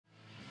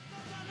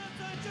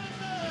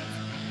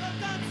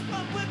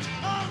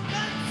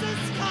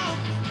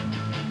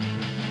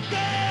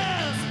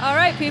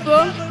right,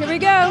 people, here we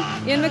go.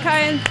 Ian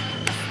MacKaye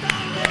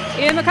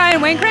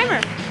and Wayne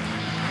Kramer.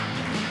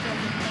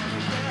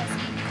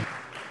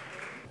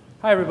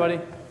 Hi, everybody.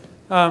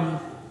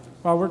 Well,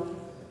 we're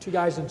two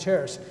guys in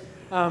chairs.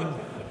 Well,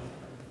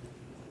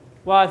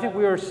 I think I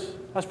was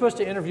supposed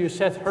to interview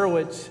Seth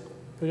Hurwitz,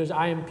 who does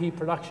IMP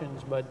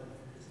Productions, but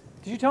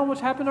did you tell him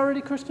what's happened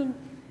already, Kristen?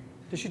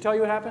 Did she tell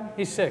you what happened?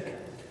 He's sick.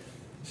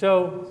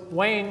 So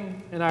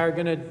Wayne and I are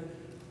going to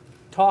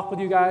talk with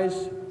you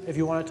guys if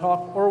you want to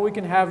talk, or we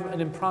can have an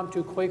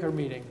impromptu Quaker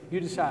meeting. You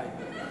decide.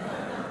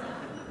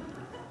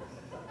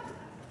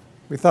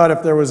 We thought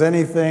if there was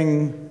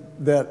anything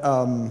that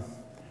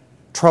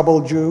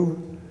troubled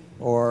you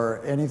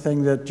or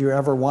anything that you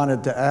ever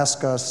wanted to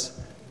ask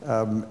us,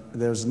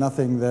 there's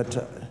nothing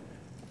that,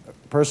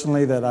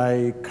 personally, that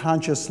I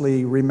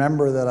consciously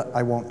remember that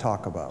I won't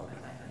talk about.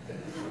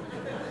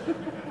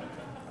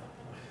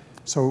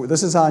 So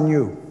this is on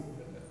you.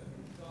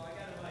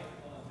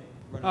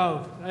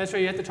 Oh, that's right.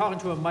 You have to talk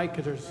into a mic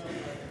because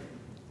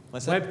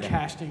there's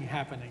webcasting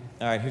happening.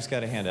 All right, who's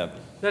got a hand up?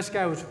 This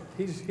guy was,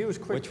 he was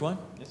quick. Which one?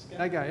 This guy?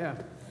 That guy, yeah.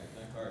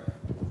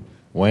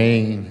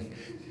 Wayne,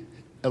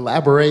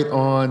 elaborate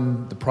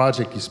on the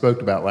project you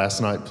spoke about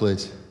last night,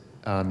 please.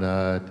 On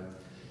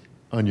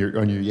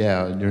your new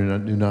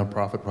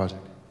nonprofit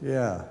project.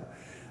 Yeah.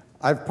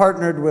 I've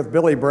partnered with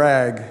Billy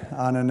Bragg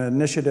on an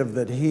initiative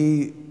that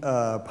he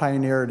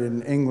pioneered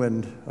in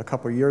England a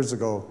couple years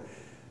ago.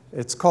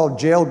 It's called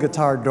Jail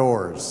Guitar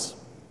Doors,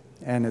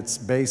 and it's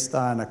based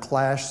on a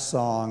Clash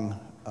song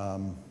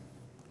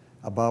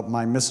about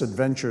my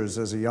misadventures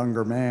as a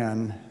younger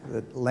man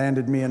that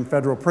landed me in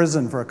federal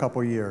prison for a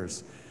couple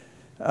years.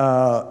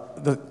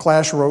 The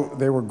Clash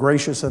they were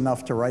gracious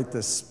enough to write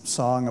this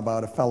song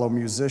about a fellow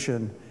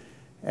musician,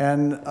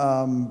 and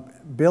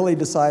Billy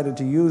decided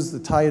to use the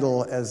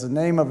title as the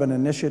name of an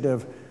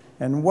initiative.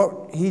 And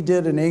what he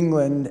did in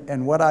England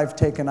and what I've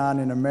taken on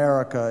in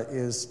America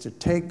is to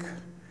take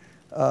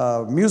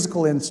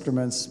musical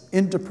instruments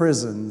into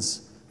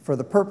prisons for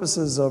the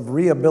purposes of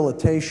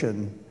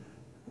rehabilitation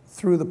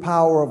through the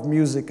power of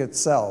music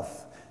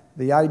itself.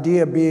 The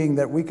idea being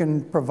that we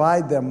can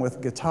provide them with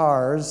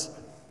guitars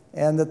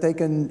and that they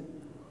can,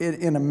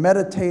 in a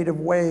meditative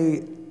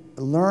way,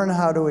 learn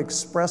how to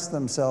express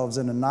themselves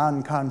in a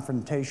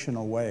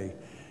non-confrontational way.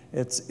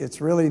 It's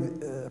really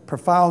a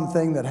profound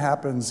thing that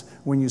happens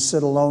when you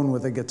sit alone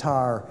with a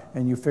guitar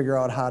and you figure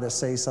out how to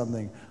say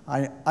something.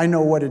 I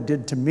know what it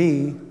did to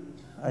me.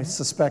 I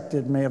suspect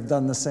it may have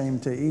done the same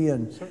to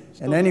Ian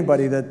and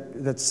anybody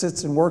that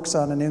sits and works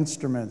on an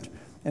instrument.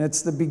 And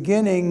it's the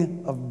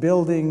beginning of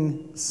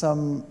building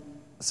some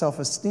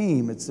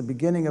self-esteem. It's the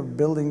beginning of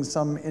building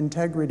some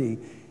integrity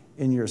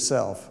in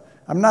yourself.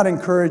 I'm not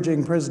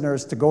encouraging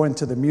prisoners to go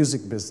into the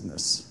music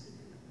business.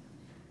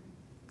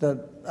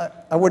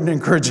 I wouldn't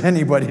encourage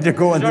anybody to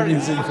go into the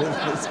music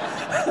business.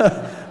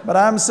 But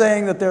I'm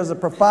saying that there's a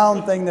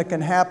profound thing that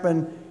can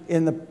happen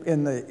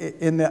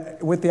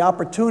with the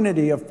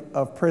opportunity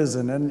of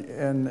prison,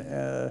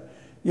 and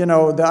you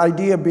know, the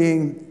idea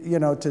being, you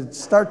know, to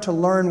start to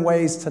learn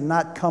ways to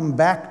not come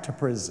back to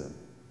prison.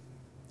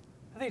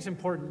 I think it's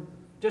important,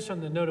 just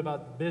on the note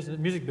about business,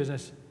 music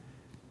business.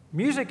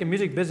 Music and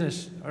music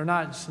business are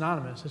not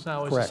synonymous. It's not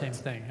always Correct. the same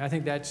thing. I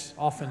think that's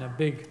often a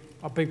big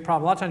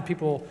problem. A lot of times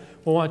people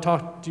will want to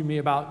talk to me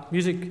about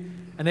music,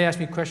 and they ask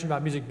me a question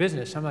about music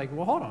business. I'm like,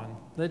 well, hold on,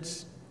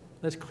 let's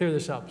clear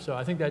this up. So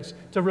I think it's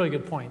a really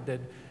good point, that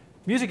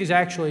music is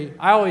actually,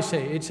 I always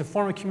say, it's a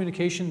form of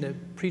communication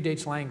that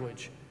predates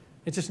language.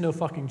 It's just no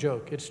fucking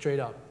joke. It's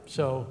straight up.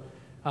 So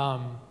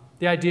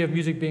the idea of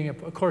music being,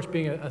 of course,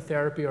 being a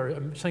therapy or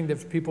something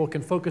that people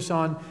can focus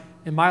on,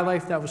 in my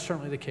life, that was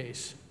certainly the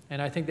case.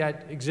 And I think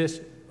that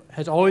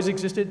has always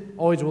existed,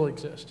 always will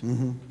exist.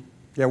 Mm-hmm.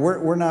 Yeah,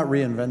 we're not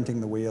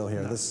reinventing the wheel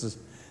here. No. This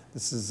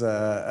is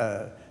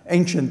an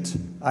ancient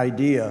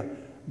idea.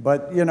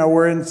 But, you know,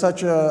 we're in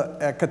such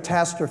a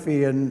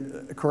catastrophe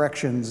in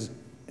corrections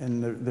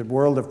in the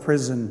world of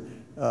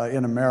prison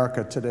in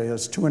America today.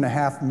 There's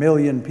 2.5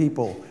 million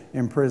people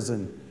in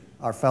prison,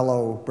 our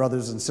fellow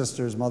brothers and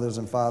sisters, mothers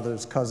and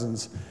fathers,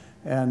 cousins.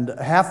 And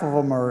half of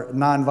them are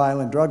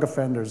nonviolent drug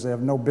offenders. They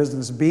have no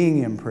business being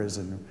in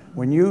prison.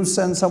 When you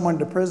send someone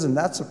to prison,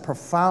 that's a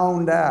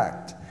profound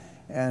act.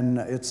 And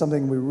it's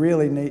something we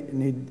really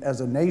need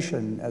as a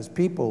nation, as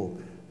people,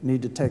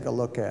 need to take a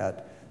look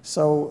at.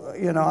 So,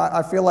 you know,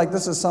 I feel like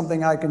this is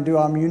something I can do.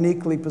 I'm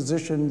uniquely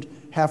positioned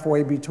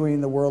halfway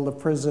between the world of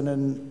prison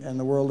and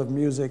the world of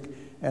music,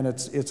 and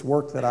it's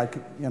work that I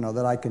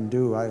can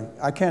do.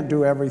 I can't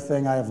do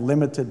everything. I have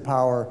limited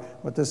power,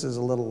 but this is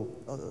a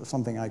little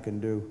something I can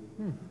do.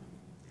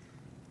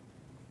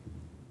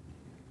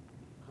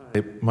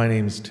 Hi, my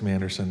name is Tim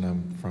Anderson.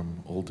 I'm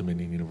from Old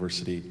Dominion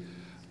University.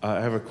 I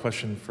have a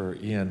question for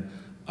Ian.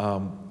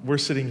 We're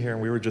sitting here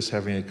and we were just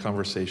having a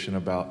conversation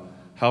about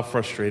how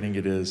frustrating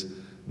it is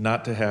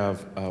not to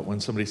have, when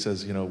somebody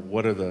says, you know,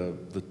 what are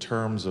the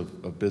terms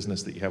of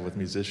business that you have with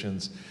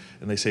musicians?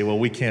 And they say, well,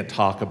 we can't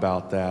talk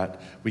about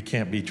that. We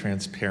can't be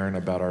transparent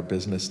about our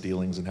business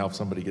dealings and how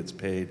somebody gets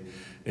paid.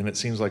 And it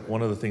seems like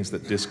one of the things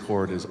that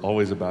Dischord is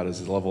always about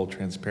is the level of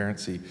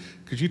transparency.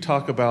 Could you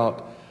talk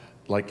about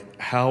like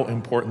how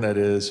important that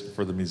is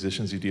for the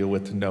musicians you deal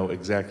with to know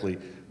exactly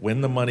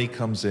when the money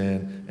comes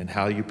in and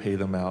how you pay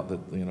them out, that,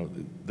 you know,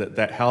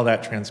 that how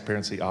that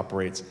transparency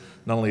operates,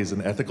 not only as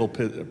an ethical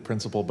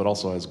principle, but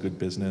also as good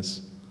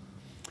business?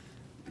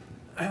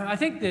 I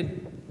think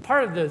that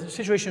part of the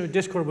situation with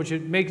Dischord, which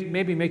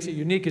maybe makes it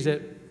unique, is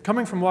that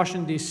coming from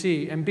Washington,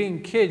 D.C., and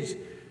being kids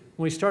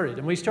when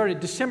we started,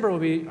 December will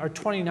be our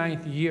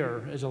 29th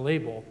year as a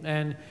label,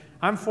 and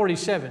I'm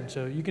 47,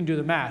 so you can do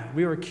the math.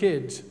 We were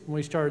kids when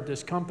we started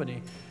this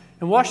company.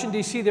 In Washington,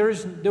 D.C.,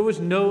 there was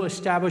no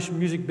established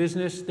music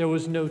business. There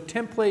was no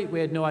template. We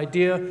had no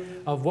idea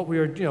of what we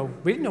were, you know,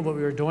 we didn't know what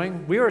we were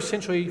doing. We were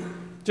essentially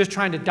just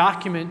trying to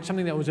document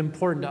something that was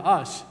important to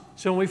us.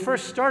 So when we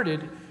first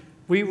started,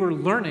 we were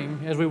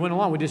learning as we went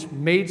along. We just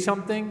made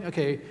something.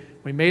 Okay,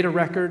 we made a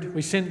record.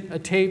 We sent a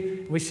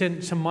tape. We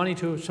sent some money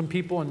to some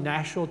people in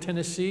Nashville,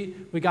 Tennessee.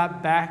 We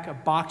got back a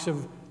box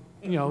of,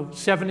 you know,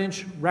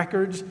 7-inch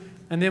records.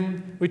 And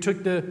then we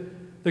took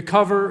the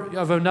cover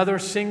of another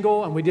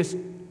single and we just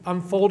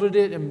unfolded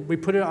it and we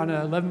put it on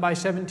an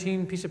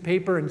 11x17 piece of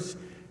paper and,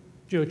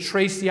 you know,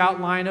 traced the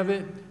outline of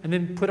it and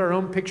then put our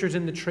own pictures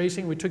in the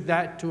tracing. We took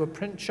that to a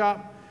print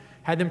shop,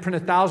 had them print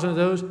 1,000 of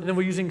those, and then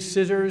we're using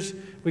scissors.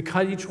 We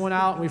cut each one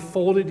out and we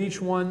folded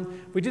each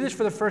one. We did this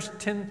for the first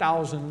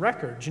 10,000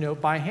 records, you know,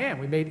 by hand.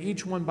 We made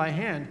each one by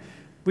hand.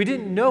 We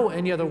didn't know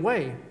any other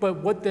way,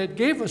 but what that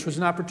gave us was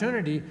an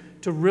opportunity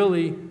to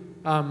really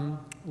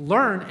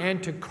learn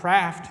and to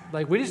craft.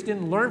 Like, we just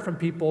didn't learn from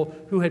people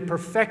who had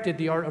perfected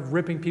the art of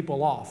ripping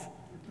people off.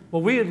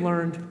 What we had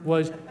learned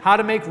was how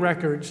to make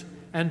records,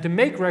 and to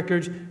make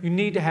records, you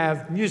need to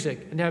have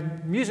music. And to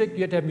have music,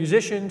 you have to have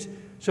musicians,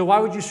 so why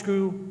would you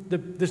screw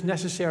this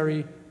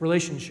necessary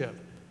relationship?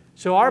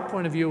 So our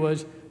point of view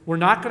was, we're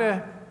not going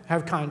to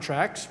have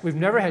contracts. We've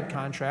never had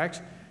contracts.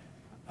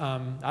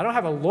 I don't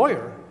have a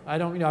lawyer. I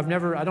don't, you know,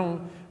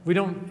 if you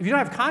don't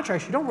have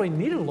contracts, you don't really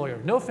need a lawyer.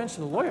 No offense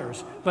to the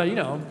lawyers, but, you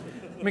know,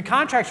 I mean,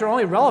 contracts are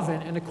only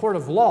relevant in a court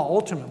of law,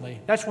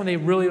 ultimately. That's when they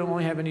really don't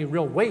only have any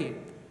real weight.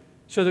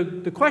 So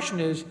the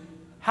question is,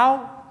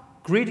 how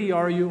greedy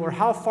are you, or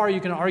how far are you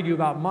going to argue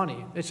about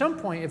money? At some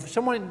point, if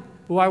someone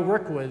who I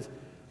work with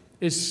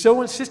is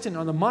so insistent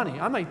on the money,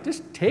 I'm like,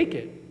 just take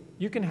it.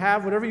 You can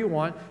have whatever you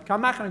want.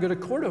 I'm not going to go to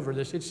court over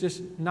this. It's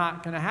just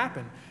not going to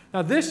happen.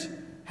 Now, this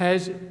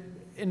has,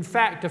 in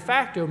fact, de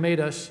facto made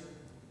us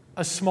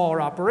a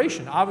smaller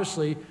operation.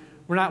 Obviously,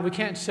 we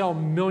can't sell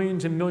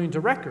millions and millions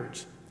of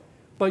records.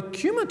 But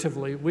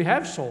cumulatively, we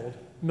have sold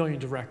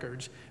millions of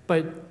records.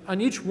 But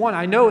on each one,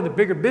 I know in the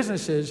bigger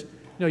businesses, you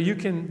know, you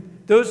can,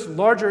 those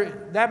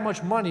larger, that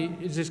much money,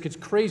 it just gets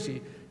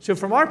crazy. So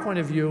from our point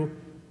of view,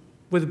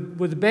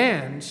 with the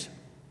bands,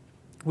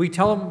 we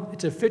tell them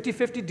it's a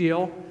 50-50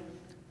 deal.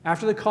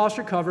 After the costs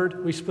are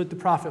covered, we split the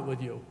profit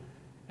with you.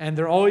 And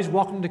they're always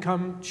welcome to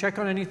come check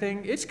on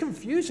anything. It's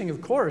confusing,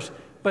 of course,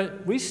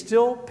 but we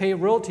still pay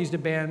royalties to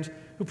bands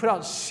who put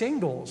out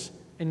singles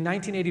in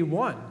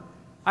 1981.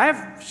 I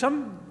have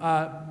some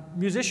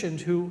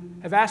musicians who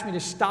have asked me to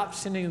stop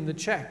sending them the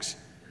checks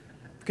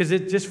because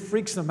it just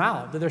freaks them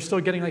out that they're still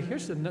getting, like,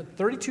 here's the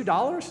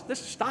 $32?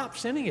 Just stop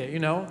sending it, you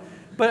know?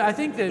 But I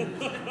think that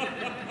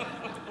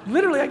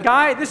literally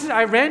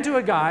I ran into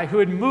a guy who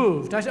had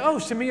moved. I said, oh,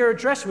 send me your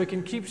address so we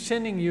can keep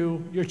sending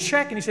you your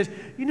check. And he says,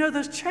 you know,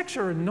 those checks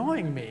are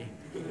annoying me.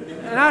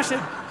 And I said,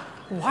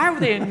 why would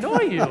they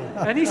annoy you?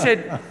 And he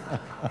said,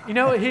 you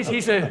know,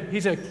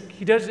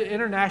 he does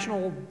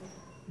international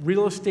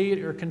real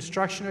estate or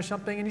construction or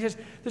something, and he says,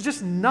 there's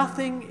just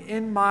nothing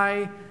in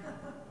I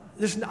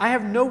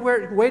have no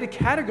way to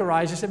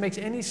categorize this that makes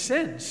any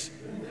sense.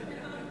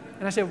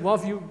 And I said, well,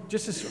 if you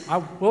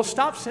we'll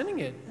stop sending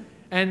it.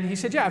 And he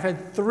said, yeah, I've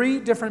had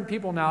 3 different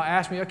people now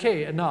ask me,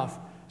 okay, enough.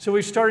 So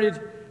we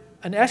started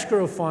an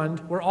escrow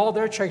fund where all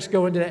their checks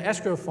go into the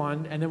escrow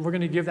fund, and then we're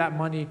going to give that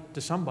money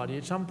to somebody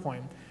at some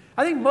point.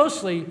 I think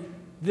mostly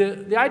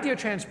the idea of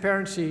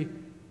transparency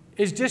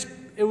is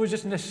it was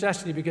just a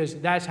necessity because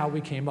that's how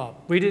we came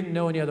up. We didn't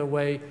know any other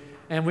way,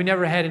 and we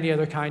never had any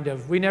other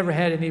we never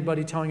had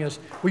anybody telling us,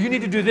 well, you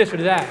need to do this or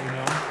that, you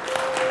know?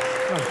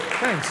 Oh,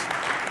 thanks.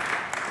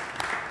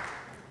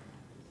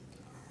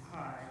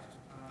 Hi,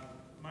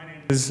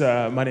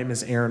 my name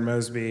is Aaron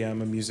Mosby.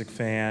 I'm a music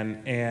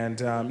fan,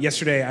 and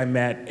yesterday I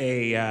met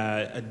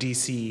a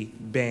DC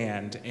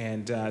band,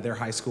 and they're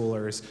high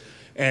schoolers.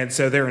 And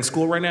so they're in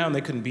school right now, and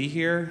they couldn't be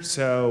here.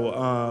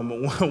 So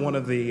one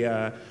of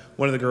the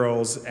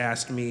girls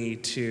asked me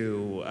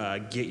to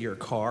get your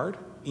card,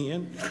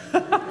 Ian.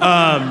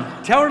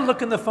 Tell her to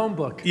look in the phone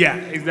book.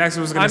 Yeah, that's what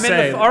I was going to say.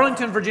 I'm in the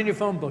Arlington, Virginia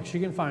phone book. She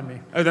can find me.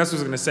 Oh, that's what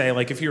I was going to say.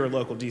 Like, if you're a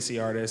local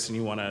DC artist and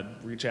you want to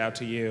reach out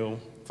to you,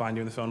 find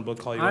you in the phone book,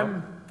 call you up.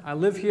 I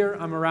live here.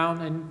 I'm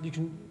around,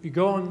 and you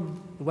go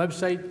on the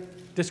website,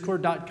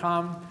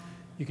 Dischord.com.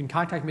 You can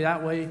contact me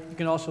that way. You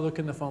can also look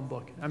in the phone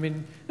book. I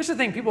mean, this is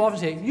the thing. People often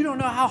say, you don't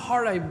know how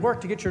hard I work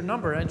to get your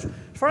number. And as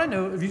far as I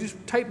know, if you just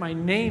type my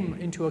name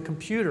into a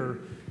computer,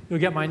 you'll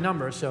get my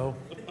number. So,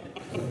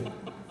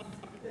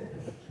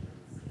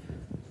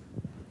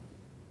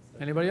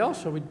 anybody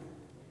else? Or we?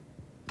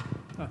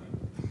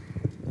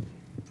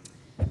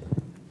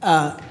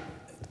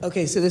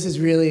 Okay, so this is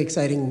really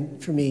exciting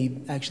for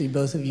me, actually,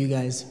 both of you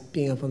guys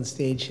being up on the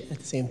stage at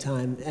the same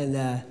time.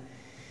 And,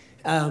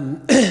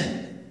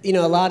 you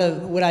know, a lot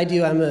of what I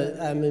do, I'm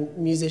a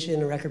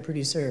musician, a record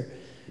producer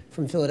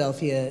from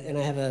Philadelphia, and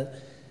I have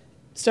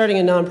starting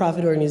a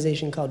nonprofit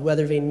organization called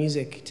Weather Vane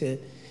Music to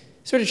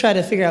sort of try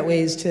to figure out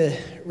ways to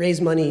raise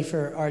money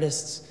for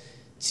artists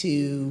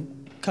to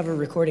cover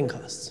recording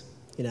costs,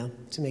 you know,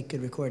 to make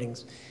good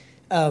recordings.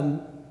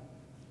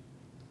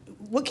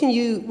 What can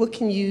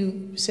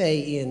you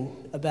say,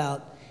 Ian,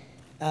 about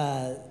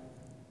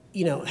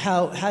you know,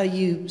 how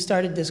you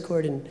started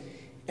Dischord,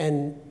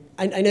 and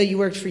I know you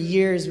worked for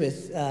years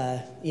with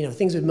you know,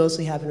 things would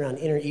mostly happen around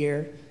Inner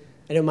Ear.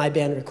 I know my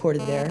band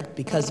recorded there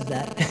because of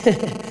that.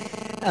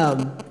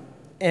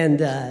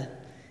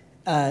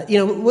 You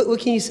know, what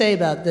can you say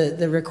about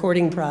the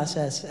recording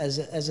process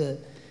as a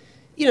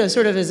you know,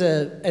 sort of as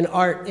an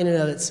art in and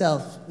of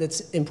itself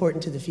that's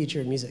important to the future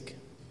of music?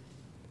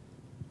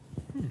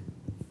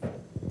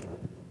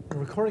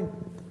 Recording,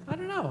 I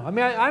don't know. I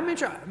mean, I'm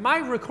interested. My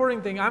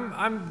recording thing,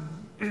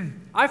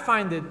 I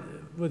find that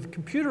with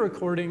computer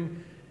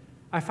recording,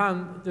 I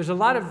found there's a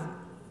lot of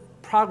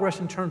progress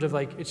in terms of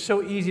like, it's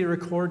so easy to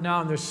record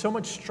now and there's so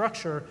much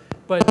structure,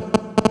 but.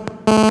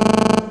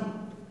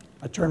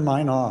 I turned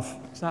mine off.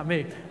 It's not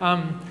me.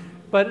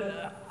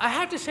 But I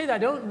have to say that I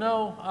don't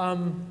know.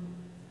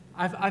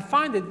 I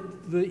find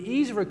that the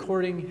ease of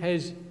recording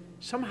has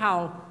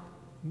somehow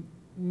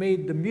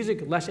made the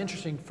music less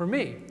interesting for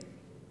me.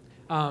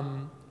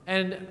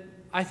 And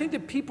I think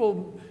that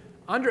people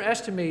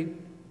underestimate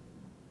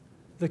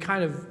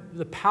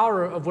the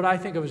power of what I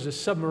think of as a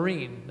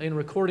submarine in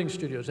recording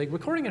studios. Like,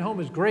 recording at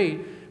home is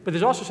great, but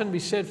there's also something to be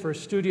said for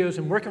studios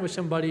and working with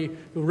somebody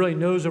who really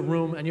knows a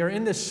room, and you're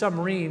in this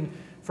submarine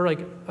for like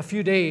a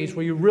few days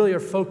where you really are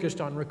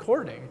focused on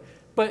recording.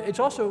 But it's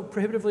also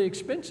prohibitively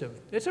expensive.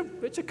 It's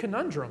a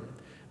conundrum.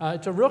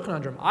 It's a real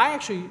conundrum. I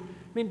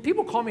mean,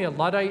 people call me a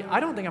Luddite. I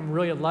don't think I'm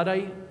really a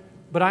Luddite.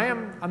 But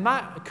I'm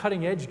not a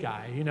cutting edge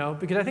guy, you know,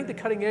 because I think the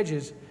cutting edge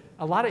is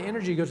a lot of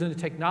energy goes into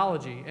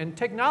technology. And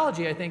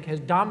technology, I think, has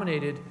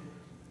dominated,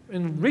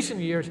 in recent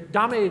years,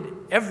 dominated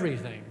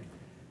everything.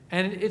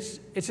 And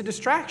it's a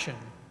distraction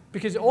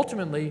because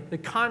ultimately the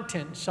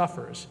content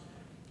suffers.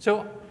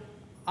 So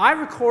I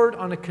record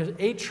on an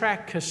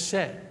 8-track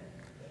cassette.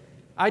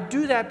 I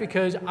do that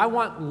because I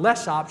want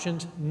less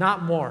options,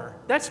 not more.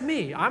 That's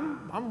me.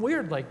 I'm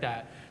weird like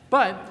that.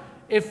 But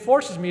it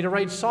forces me to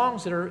write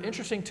songs that are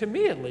interesting to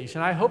me, at least,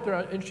 and I hope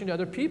they're interesting to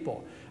other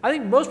people. I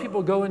think most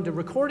people go into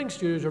recording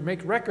studios or make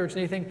records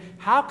and they think,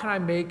 how can I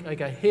make like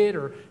a hit,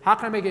 or how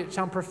can I make it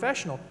sound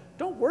professional?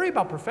 Don't worry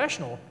about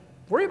professional.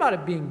 Worry about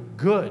it being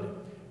good.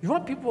 You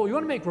want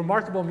to make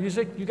remarkable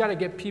music, you got to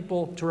get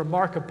people to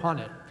remark upon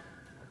it.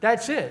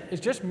 That's it.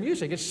 It's just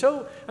music. It's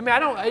so, I mean,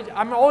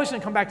 I'm always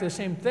going to come back to the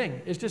same thing.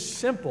 It's just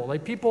simple.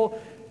 Like,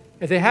 people,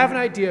 if they have an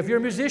idea, if you're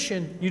a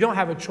musician, you don't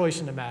have a choice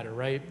in the matter,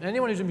 right?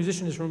 Anyone who's a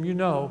musician in this room, you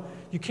know,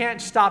 you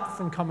can't stop it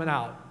from coming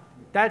out.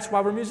 That's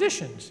why we're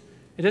musicians.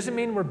 It doesn't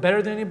mean we're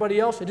better than anybody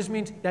else. It just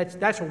means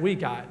that's what we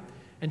got.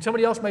 And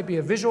somebody else might be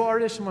a visual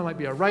artist, someone might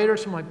be a writer,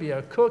 someone might be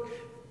a cook.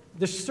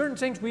 There's certain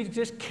things we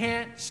just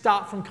can't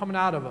stop from coming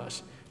out of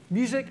us.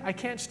 Music, I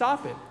can't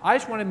stop it. I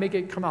just want to make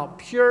it come out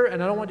pure,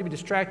 and I don't want to be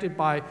distracted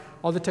by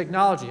all the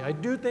technology. I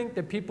do think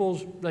that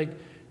people's, like,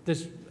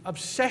 this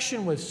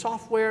obsession with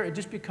software, it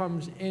just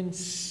becomes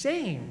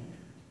insane.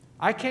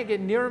 I can't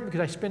get near them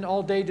because I spend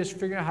all day just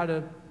figuring out how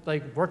to,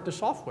 like, work the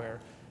software.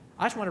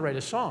 I just want to write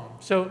a song.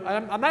 So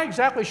I'm not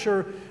exactly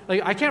sure,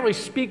 like, I can't really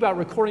speak about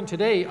recording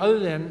today other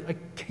than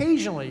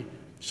occasionally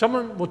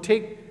someone will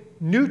take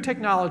new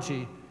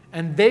technology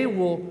and they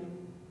will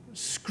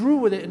screw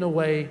with it in a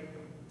way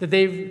that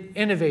they've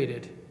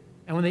innovated.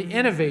 And when they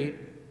innovate,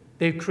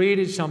 they've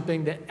created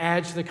something that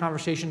adds to the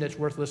conversation that's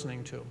worth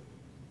listening to.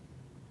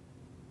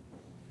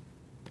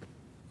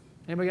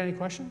 Anybody got any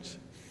questions?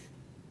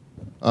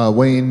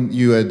 Wayne,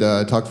 you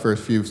had talked for a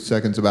few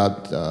seconds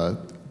about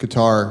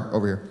guitar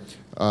over here.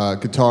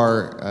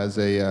 Guitar as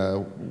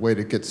a way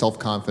to get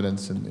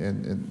self-confidence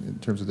in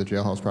terms of the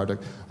Jailhouse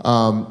Project.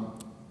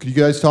 Could you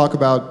guys talk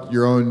about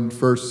your own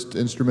first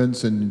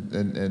instruments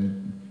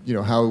and you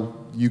know, how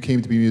you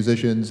came to be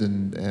musicians,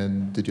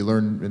 and did you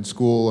learn in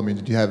school? I mean,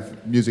 did you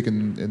have music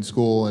in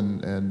school,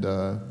 and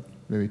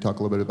maybe talk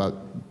a little bit about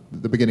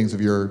the beginnings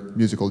of your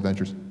musical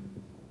adventures?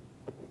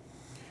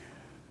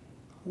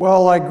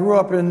 Well, I grew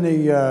up in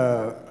the,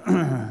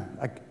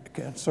 I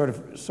sort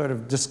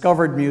of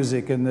discovered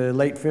music in the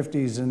late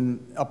 50s and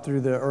up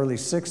through the early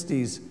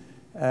 60s,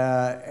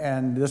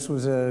 and this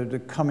was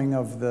the coming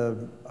of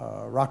the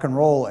rock and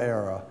roll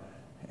era.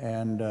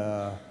 And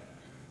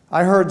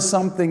I heard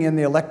something in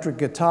the electric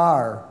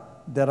guitar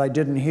that I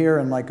didn't hear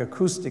in like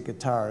acoustic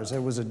guitars.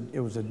 It was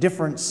a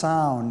different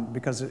sound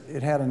because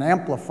it had an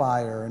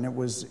amplifier, and it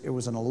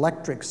was an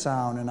electric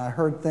sound, and I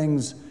heard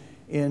things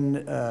in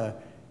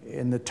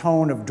the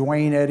tone of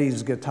Dwayne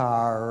Eddy's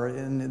guitar or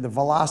in the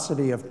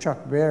velocity of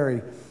Chuck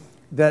Berry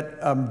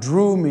that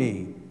drew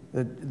me,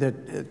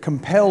 that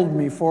compelled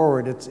me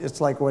forward.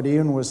 It's like what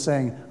Ian was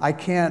saying. I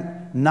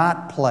can't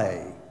not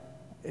play.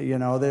 You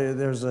know,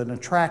 there's an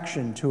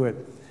attraction to it.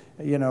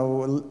 You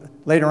know,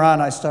 later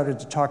on I started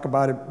to talk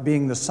about it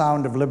being the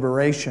sound of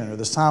liberation or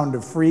the sound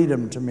of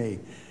freedom to me,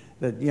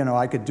 that, you know,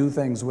 I could do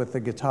things with the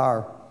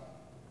guitar.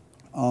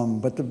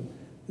 But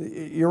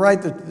you're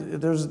right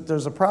that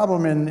there's a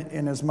problem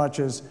in as much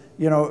as,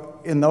 you know,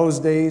 in those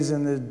days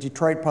in the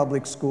Detroit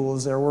public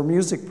schools there were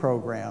music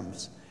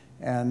programs,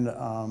 and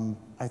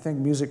I think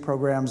music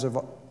programs have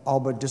all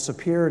but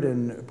disappeared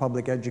in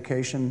public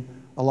education,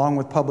 along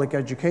with public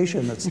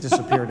education that's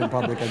disappeared in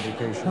public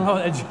education.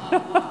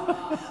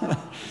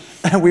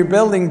 We're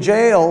building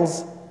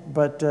jails,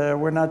 but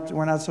we're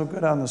not so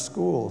good on the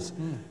schools.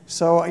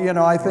 So, you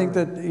know, I think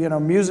that, you know,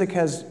 music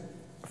has,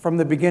 from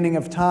the beginning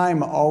of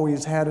time,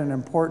 always had an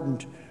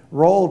important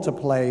role to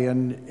play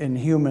in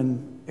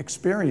human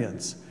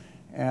experience.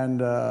 And,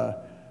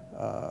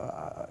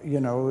 you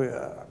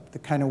know, the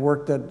kind of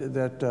work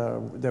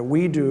that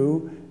we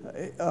do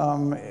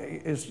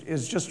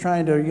is just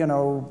trying to, you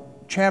know,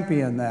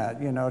 champion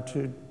that, you know,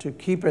 to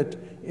keep it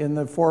in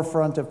the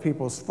forefront of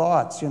people's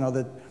thoughts, you know,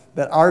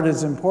 that art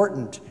is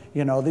important.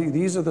 You know,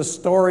 these are the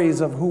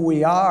stories of who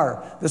we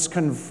are. This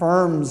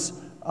confirms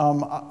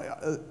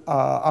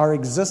our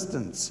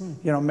existence.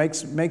 You know,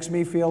 makes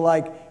me feel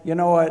like, you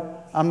know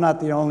what, I'm not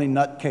the only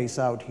nutcase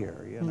out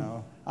here, you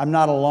know. I'm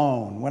not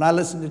alone. When I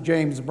listen to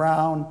James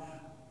Brown,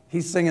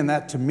 he's singing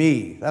that to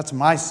me. That's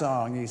my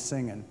song he's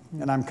singing,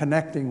 and I'm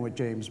connecting with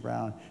James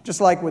Brown.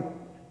 Just like with,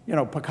 you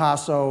know,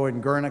 Picasso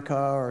and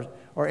Guernica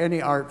or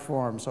any art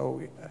form.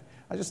 So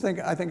I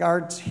think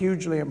art's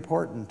hugely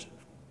important.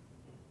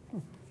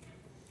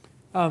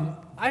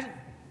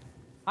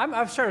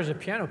 I've started as a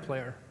piano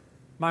player.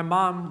 My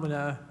mom,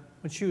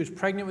 when she was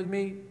pregnant with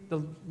me,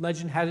 the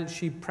legend had it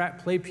she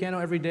played piano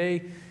every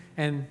day,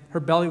 and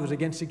her belly was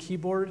against the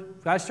keyboard.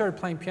 I started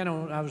playing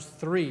piano when I was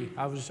 3.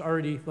 I was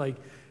already like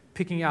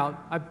picking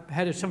out. I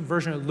had some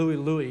version of Louie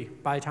Louie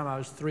by the time I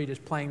was 3,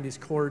 just playing these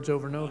chords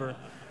over and over.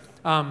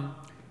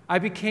 I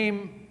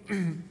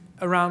became,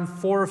 around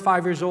 4 or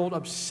 5 years old,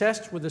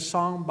 obsessed with a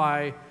song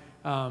by,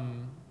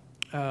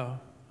 oh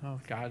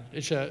God,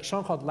 it's a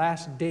song called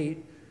Last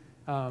Date,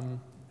 and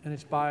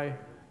it's by,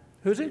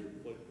 who's it?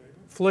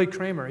 Floyd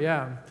Kramer,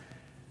 yeah.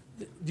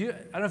 I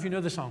don't know if you know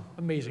the song,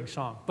 amazing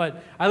song,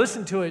 but I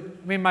listened to it.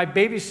 I mean, my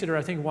babysitter,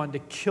 I think, wanted to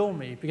kill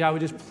me because I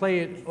would just play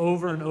it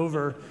over and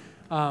over.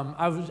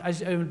 I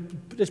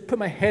would just put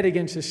my head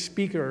against the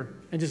speaker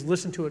and just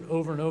listen to it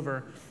over and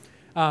over.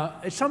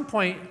 At some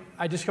point,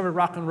 I discovered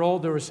rock and roll.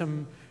 There was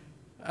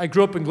I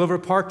grew up in Glover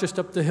Park, just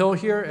up the hill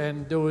here,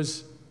 and there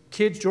was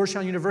kids,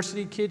 Georgetown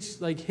University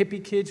kids, like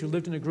hippie kids who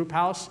lived in a group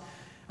house.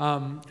 And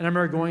I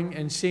remember going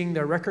and seeing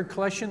their record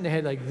collection. They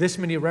had like this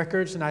many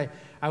records, and I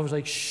was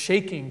like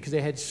shaking because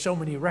they had so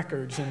many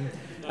records.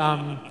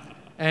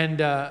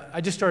 And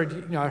I just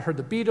started, you know, I heard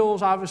the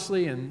Beatles,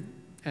 obviously,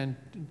 and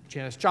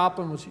Janis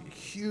Joplin was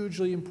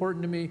hugely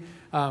important to me,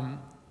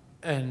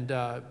 and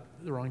the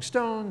Rolling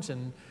Stones,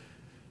 and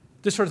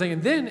this sort of thing.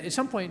 And then at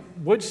some point,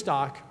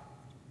 Woodstock,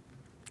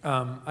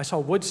 I saw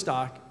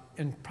Woodstock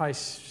in probably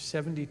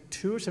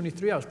 72 or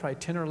 73. I was probably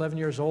 10 or 11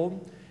 years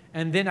old.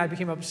 And then I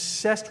became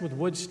obsessed with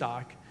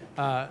Woodstock.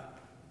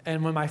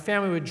 And when my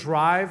family would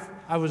drive,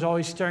 I was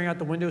always staring out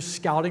the window,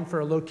 scouting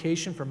for a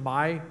location for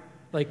my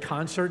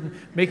concert and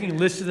making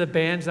lists of the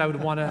bands I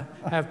would want to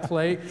have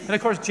play. And of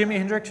course, Jimi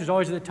Hendrix was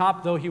always at the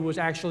top, though he was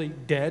actually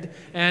dead,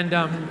 and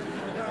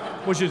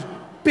which is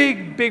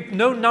big,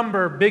 no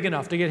number big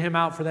enough to get him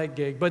out for that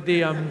gig. But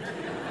the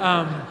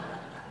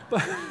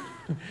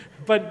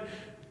but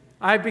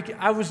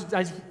I was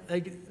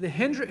like the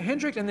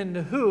Hendrix and then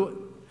the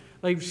Who,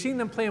 like seeing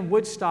them playing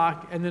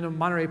Woodstock and then a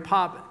Monterey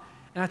Pop,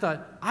 and I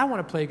thought, I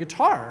want to play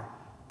guitar,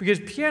 because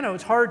piano,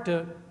 it's hard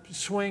to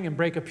swing and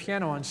break a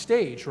piano on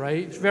stage, right?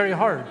 It's very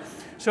hard.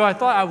 So I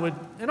thought I would,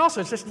 and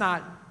also it's just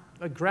not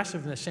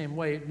aggressive in the same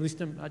way, at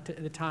least at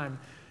the time.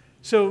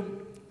 So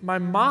my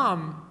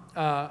mom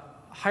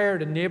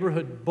hired a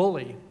neighborhood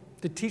bully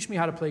to teach me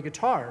how to play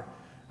guitar,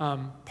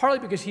 partly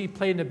because he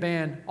played in a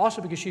band,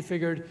 also because she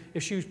figured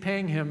if she was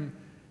paying him,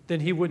 then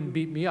he wouldn't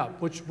beat me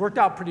up, which worked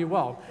out pretty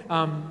well.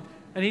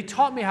 And he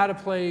taught me how to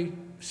play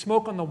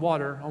Smoke on the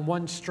Water on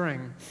one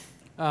string.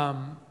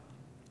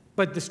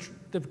 But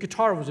the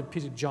guitar was a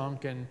piece of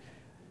junk, and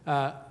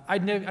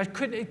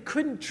it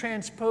couldn't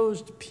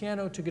transpose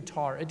piano to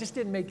guitar. It just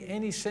didn't make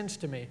any sense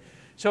to me.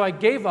 So I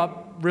gave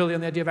up, really,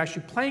 on the idea of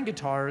actually playing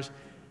guitars,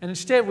 and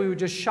instead we would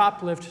just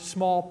shoplift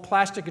small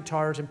plastic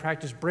guitars and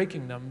practice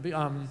breaking them.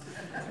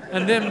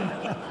 And then...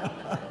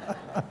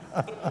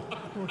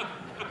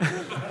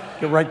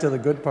 Get right to the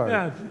good part.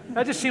 Yeah,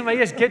 that just seemed like,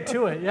 just get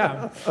to it,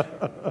 yeah.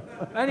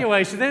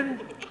 Anyway, so then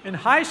in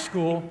high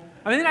school,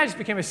 I mean, then I just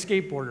became a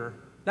skateboarder.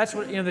 That's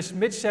what, this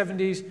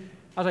mid-'70s,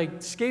 I was like,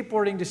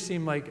 skateboarding just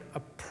seemed like a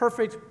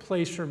perfect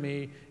place for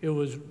me. It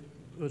was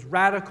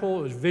radical,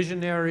 it was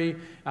visionary.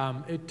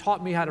 It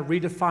taught me how to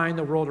redefine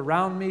the world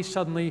around me.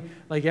 Suddenly,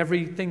 like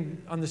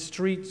everything on the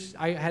streets,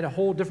 I had a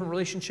whole different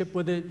relationship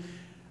with it.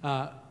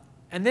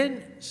 And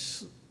then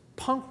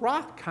punk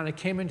rock kind of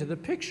came into the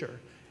picture.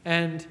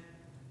 And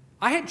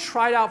I had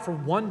tried out for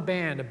one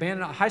band,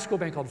 a high school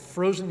band called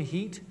Frozen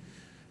Heat.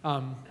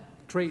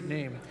 Great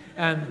name.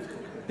 And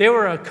they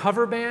were a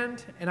cover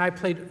band, and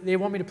they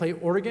wanted me to play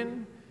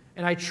organ.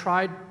 And I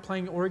tried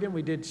playing organ.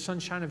 We did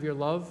Sunshine of Your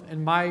Love.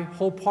 And my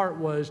whole part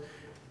was,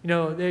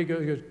 there you go.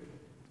 It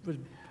goes,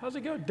 how's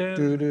it go? Dun,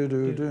 dun,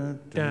 dun,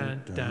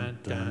 dun, dun,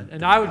 dun.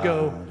 And I would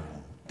go,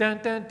 dun,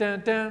 dun,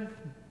 dun, dun.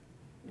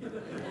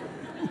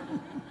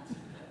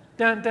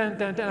 Dun, dun,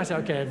 dun, dun. I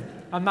said, okay,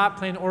 I'm not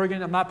playing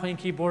organ. I'm not playing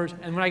keyboards.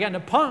 And when I got into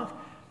punk,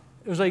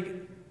 it was like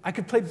I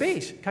could play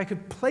bass. I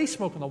could play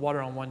Smoke on the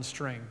Water on one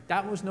string.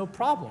 That was no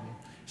problem.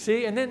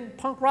 See? And then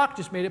punk rock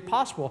just made it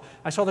possible.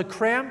 I saw the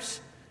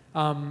Cramps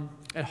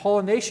at Hall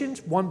of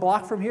Nations, 1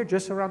 block from here,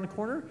 just around the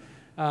corner.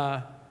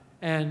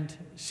 And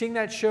seeing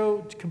that show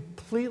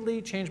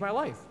completely changed my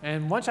life.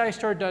 And once I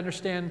started to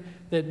understand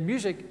that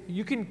music,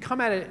 you can come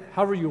at it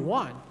however you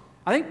want.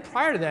 I think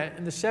prior to that,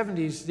 in the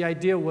 70s, the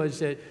idea was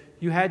that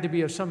you had to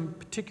be of some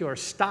particular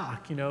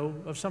stock,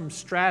 of some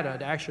strata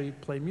to actually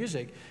play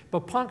music.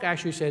 But punk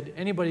actually said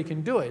anybody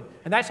can do it.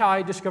 And that's how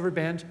I discovered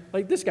bands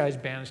like this guy's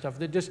band and stuff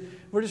that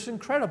were just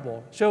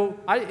incredible. So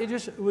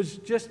it was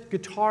just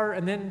guitar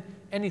and then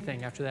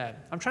anything after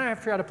that. I'm trying to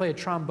figure out how to play a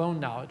trombone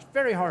now. It's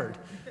very hard,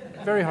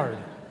 very hard.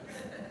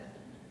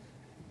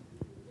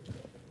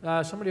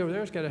 Somebody over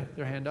there has got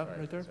their hand up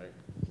right there.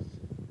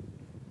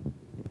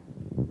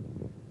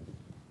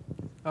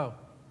 Oh.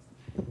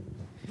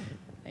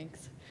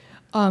 Thanks.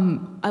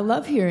 I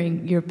love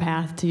hearing your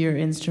path to your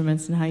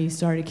instruments and how you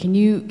started. Can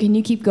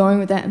you keep going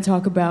with that and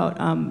talk about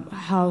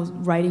how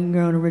writing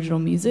your own original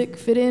music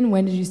fit in?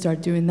 When did you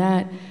start doing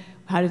that?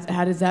 How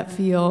does that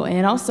feel?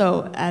 And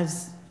also,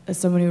 as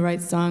someone who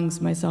writes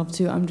songs myself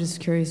too, I'm just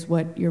curious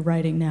what you're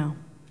writing now.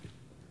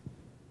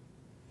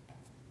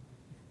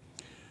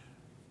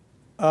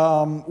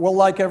 Well,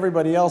 like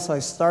everybody else, I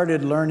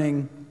started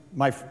learning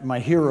my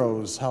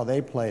heroes, how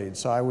they played.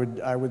 So I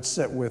would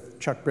sit with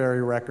Chuck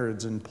Berry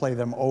records and play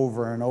them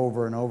over and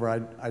over and over.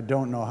 I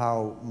don't know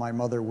how my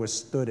mother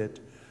withstood it,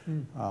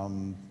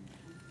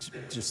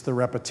 just the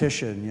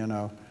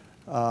repetition,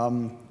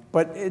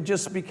 But it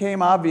just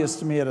became obvious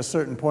to me at a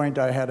certain point.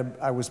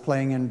 I was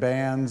playing in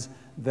bands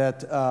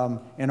that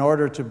in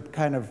order to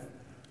kind of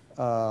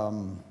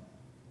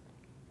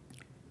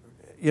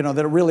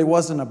that it really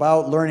wasn't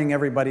about learning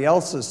everybody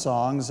else's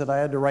songs, that I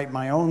had to write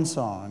my own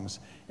songs.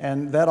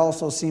 And that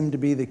also seemed to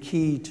be the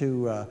key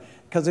to,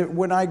 because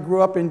when I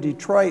grew up in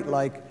Detroit,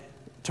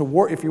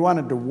 if you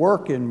wanted to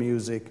work in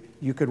music,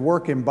 you could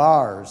work in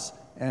bars.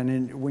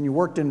 And when you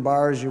worked in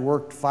bars, you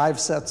worked 5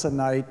 sets a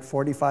night,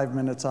 45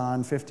 minutes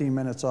on, 15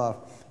 minutes off.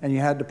 And you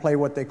had to play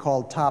what they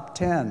called top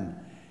 10.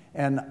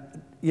 And,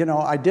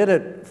 I did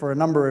it for a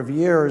number of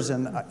years,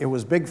 and it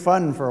was big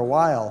fun for a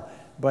while.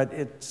 But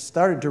it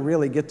started to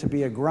really get to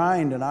be a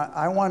grind, and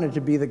I wanted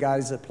to be the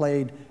guys that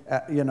played,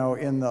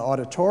 in the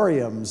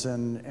auditoriums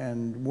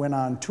and went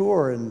on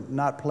tour and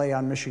not play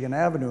on Michigan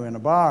Avenue in a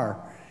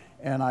bar.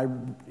 And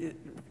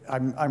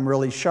I'm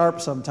really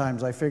sharp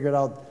sometimes. I figured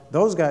out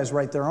those guys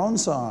write their own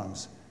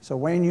songs. So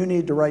Wayne, you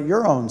need to write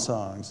your own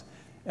songs.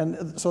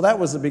 And so that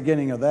was the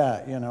beginning of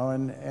that, and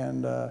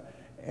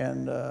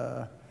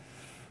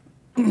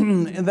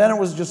then it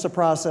was just a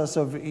process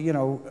of,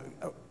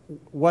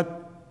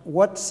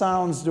 what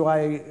sounds do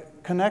I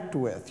connect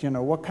with?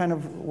 What kind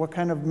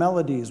of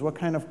melodies, what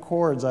kind of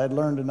chords? I had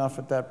learned enough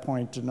at that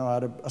point to know how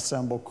to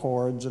assemble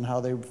chords and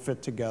how they would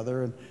fit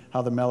together and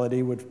how the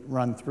melody would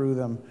run through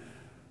them.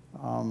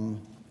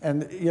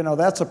 And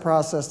that's a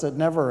process that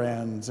never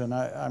ends. And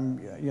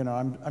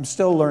I'm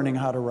still learning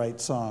how to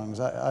write songs.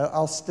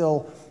 I'll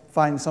still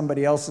find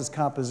somebody else's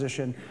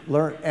composition,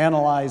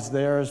 analyze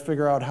theirs,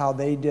 figure out how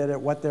they did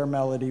it, what their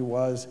melody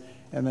was,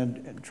 and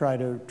then try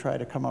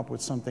to come up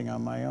with something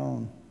on my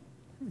own.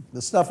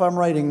 The stuff I'm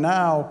writing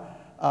now,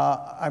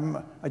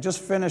 I just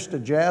finished a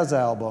jazz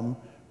album,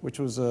 which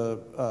was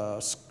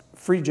a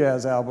free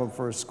jazz album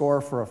for a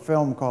score for a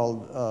film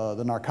called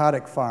The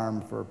Narcotic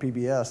Farm for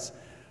PBS,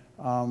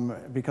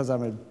 because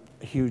I'm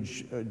a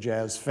huge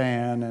jazz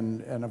fan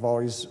and I've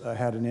always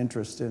had an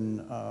interest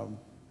in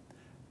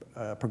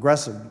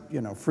progressive,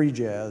 free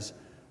jazz.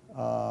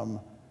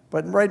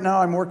 But right now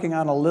I'm working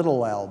on a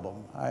little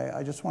album.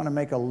 I just want to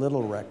make a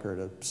little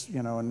record,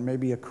 and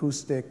maybe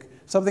acoustic,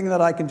 something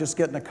that I can just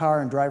get in a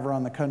car and drive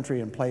around the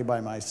country and play by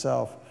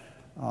myself.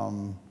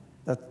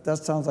 That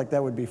sounds like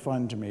that would be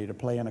fun to me, to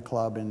play in a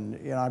club.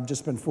 And I've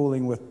just been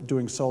fooling with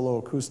doing solo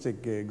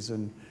acoustic gigs,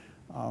 and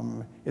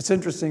it's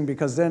interesting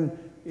because then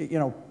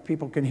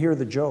people can hear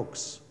the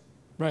jokes.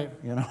 Right.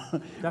 You know,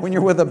 when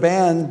you're with a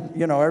band,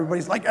 you know,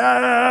 everybody's like,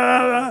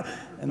 ah,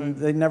 and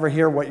they never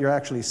hear what you're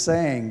actually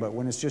saying. But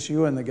when it's just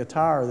you and the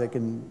guitar, they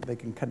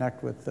can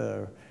connect with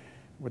the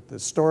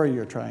story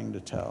you're trying to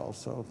tell.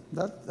 So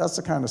that's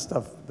the kind of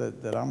stuff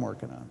that I'm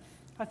working on.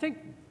 I think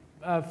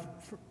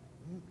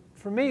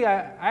for me,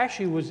 I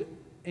actually was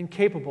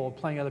incapable of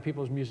playing other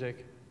people's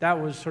music. That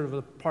was sort of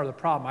a part of the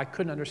problem. I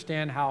couldn't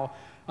understand how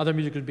other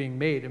music was being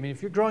made. I mean,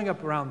 if you're growing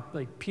up around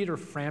like Peter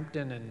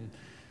Frampton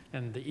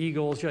and the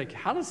Eagles, you're like,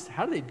 how do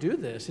they do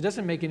this? It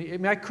doesn't make any, I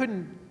mean, I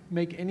couldn't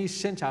make any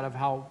sense out of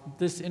how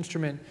this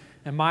instrument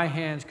and my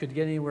hands could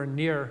get anywhere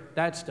near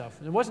that stuff.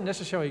 And it wasn't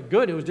necessarily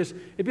good. It was just,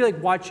 it'd be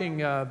like watching,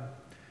 you know,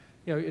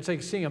 it's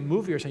like seeing a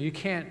movie or something. You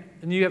can't,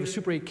 and you have a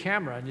Super 8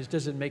 camera, and it just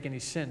doesn't make any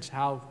sense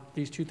how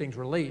these two things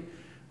relate.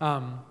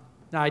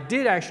 Now, I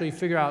did actually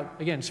figure out,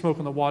 again, Smoke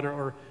on the Water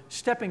or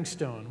Stepping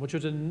Stone, which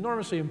was an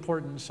enormously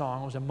important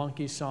song. It was a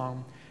Monkey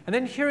song. And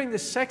then hearing the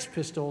Sex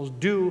Pistols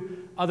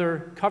do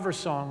other cover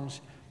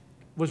songs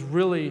was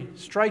really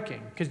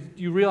striking, because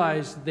you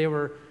realize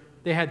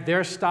they had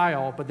their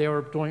style, but they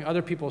were doing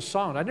other people's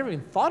songs. I never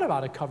even thought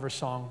about a cover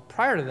song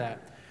prior to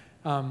that,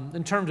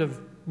 in terms of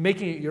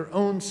making it your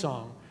own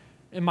song.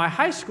 In my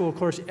high school, of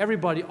course,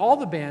 all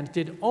the bands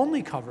did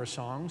only cover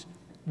songs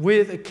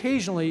with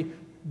occasionally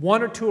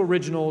one or two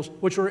originals,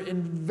 which were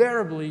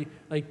invariably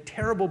like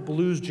terrible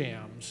blues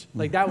jams.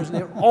 Like they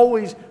were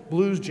always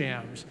blues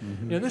jams.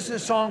 You know, this is a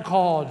song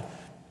called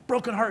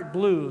Broken Heart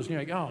Blues. And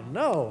you're like, oh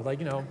no, like,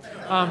 you know.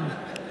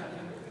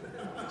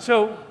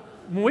 So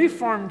when we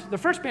formed, the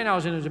first band I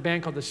was in was a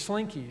band called the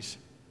Slinkies.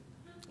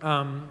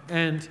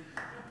 And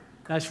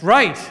that's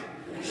right,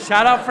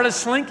 shout out for the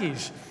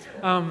Slinkies.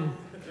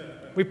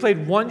 We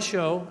played one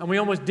show, and we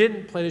almost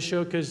didn't play the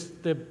show because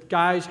the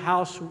guy's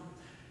house,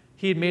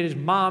 he had made his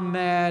mom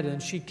mad,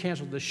 and she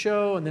canceled the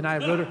show. And then I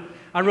wrote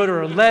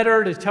her a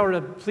letter to tell her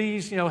to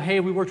please, you know, hey,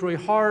 we worked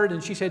really hard.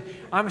 And she said,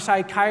 I'm a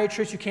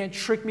psychiatrist. You can't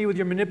trick me with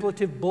your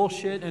manipulative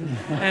bullshit.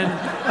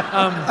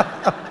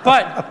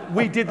 But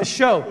we did the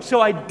show. So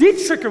I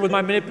did trick her with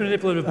my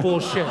manipulative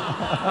bullshit.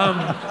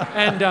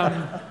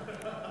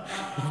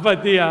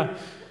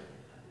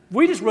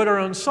 We just wrote our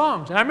own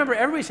songs. And I remember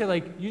everybody said,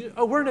 like, you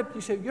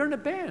said, you're in a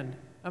band.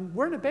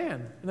 We're in a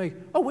band. And they're like,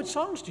 oh, what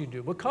songs do you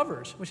do? What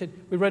covers? We said,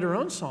 we write our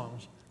own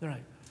songs. They're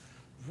like,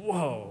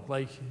 whoa,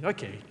 like,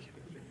 okay,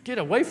 get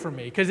away from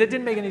me. Because it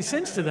didn't make any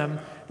sense to them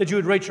that you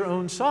would write your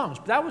own songs.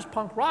 But that was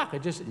punk rock.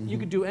 You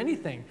could do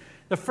anything.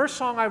 The first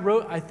song I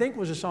wrote, I think,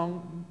 was a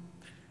song,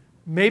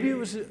 maybe it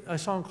was a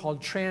song called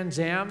Trans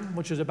Am,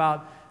 which was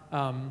about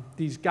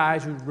these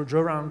guys who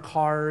drove around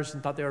cars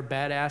and thought they were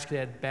badass because they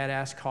had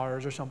badass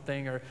cars or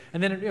something.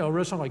 And then, you know,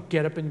 wrote a song like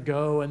Get Up and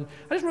Go. And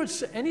I just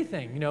wrote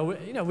anything, you know,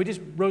 we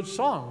just wrote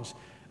songs.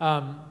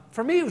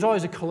 For me, it was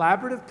always a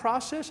collaborative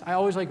process. I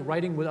always like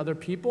writing with other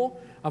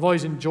people. I've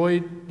always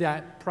enjoyed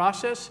that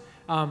process.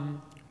 And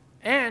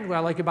what I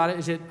like about it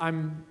is that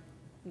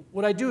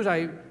what I do is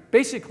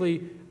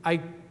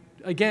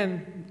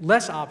again,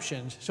 less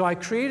options. So I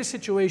create a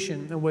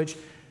situation in which,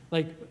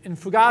 like in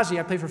Fugazi,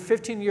 I played for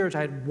 15 years. I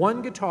had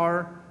one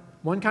guitar,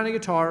 one kind of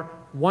guitar,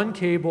 one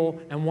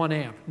cable, and one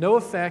amp. No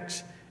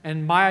effects.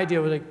 And my idea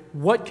was like,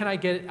 what can I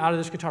get out of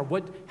this guitar?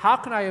 How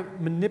can I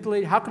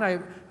manipulate, how can I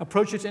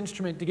approach this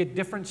instrument to get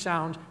different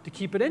sounds to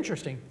keep it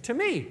interesting to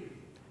me?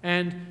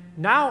 And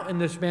now in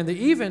this band, the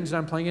Evens that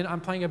I'm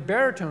playing a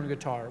baritone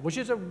guitar, which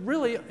is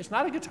it's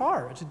not a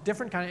guitar, it's a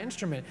different kind of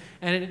instrument.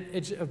 And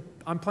it's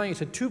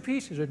a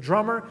two-piece, there's a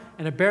drummer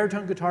and a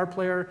baritone guitar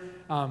player,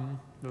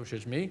 which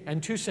is me,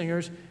 and two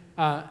singers.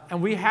 And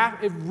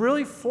it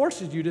really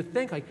forces you to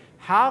think, like,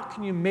 how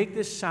can you make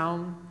this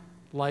sound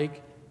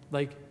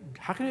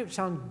how can it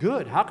sound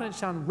good? How can it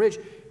sound rich?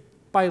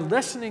 By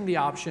lessening the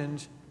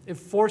options, it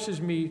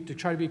forces me to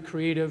try to be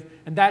creative,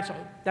 and that's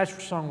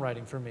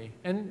songwriting for me.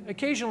 And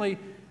occasionally,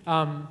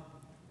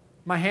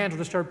 my hands will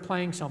just start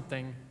playing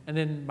something, and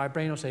then my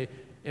brain will say,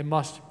 it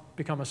must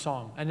become a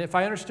song. And if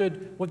I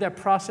understood what that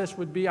process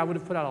would be, I would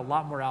have put out a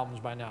lot more albums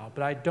by now.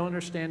 But I don't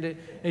understand it.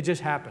 It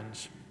just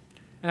happens.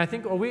 And I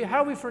think, are we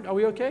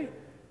okay?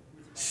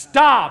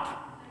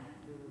 Stop!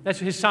 That's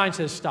what his sign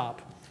says,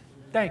 stop.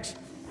 Thanks.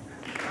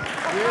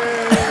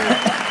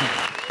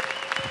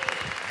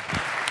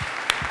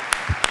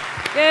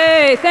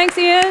 Yay, thanks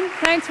Ian,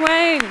 thanks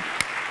Wayne.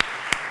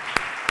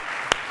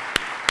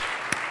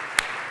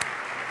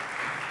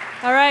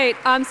 All right,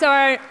 so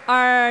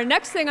our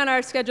next thing on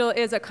our schedule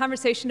is a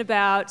conversation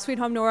about Sweet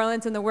Home New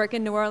Orleans and the work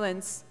in New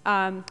Orleans.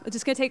 We're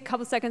just gonna take a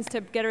couple seconds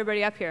to get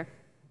everybody up here.